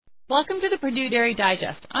Welcome to the Purdue Dairy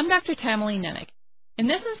Digest. I'm Dr. Tamalee Nennick. In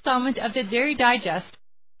this installment of the Dairy Digest,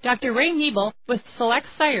 Dr. Ray Nebel with Select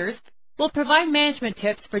Sires will provide management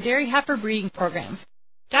tips for dairy heifer breeding programs.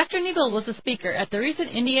 Dr. Nebel was a speaker at the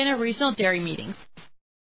recent Indiana Regional Dairy Meetings.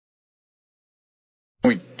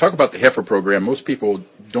 When we talk about the heifer program, most people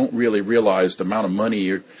don't really realize the amount of money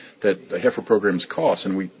that the heifer programs cost,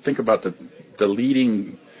 and we think about the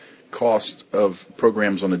leading cost of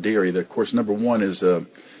programs on the dairy. Of course, number one is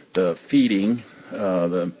the feeding.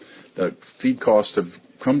 The feed costs have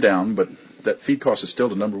come down, but that feed cost is still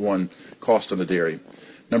the number one cost on the dairy.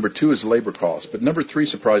 Number two is labor cost. But number three,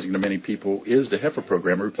 surprising to many people, is the heifer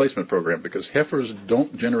program, a replacement program, because heifers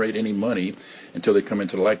don't generate any money until they come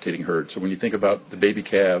into the lactating herd. So when you think about the baby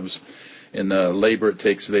calves and the labor it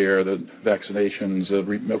takes there, the vaccinations, the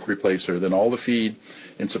milk replacer, then all the feed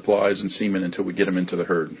and supplies and semen until we get them into the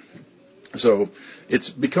herd. So it's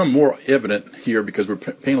become more evident here because we're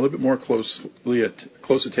paying a little bit more close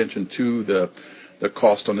attention to the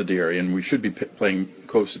cost on the dairy, and we should be paying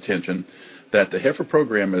close attention that the heifer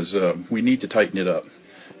program is, we need to tighten it up.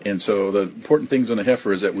 And so the important things on the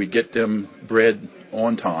heifer is that we get them bred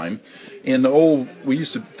on time. And we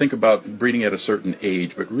used to think about breeding at a certain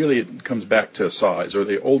age, but really it comes back to size. Are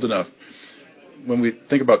they old enough? When we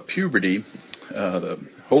think about puberty, the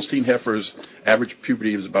Holstein heifers' average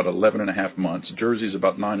puberty is about 11.5 months. Jersey's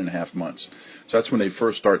about 9.5 months. So that's when they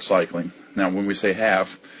first start cycling. Now, when we say half,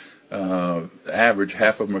 average,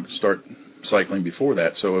 half of them start cycling before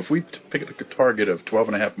that. So if we pick a target of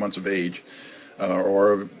 12.5 months of age,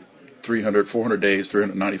 or 300, 400 days,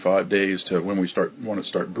 395 days to when we want to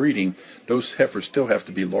start breeding, those heifers still have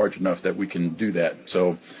to be large enough that we can do that.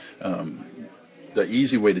 So the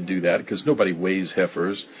easy way to do that, because nobody weighs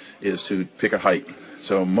heifers, is to pick a height.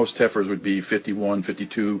 So most heifers would be 51,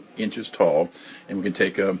 52 inches tall, and we can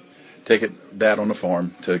take that on the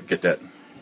farm to get that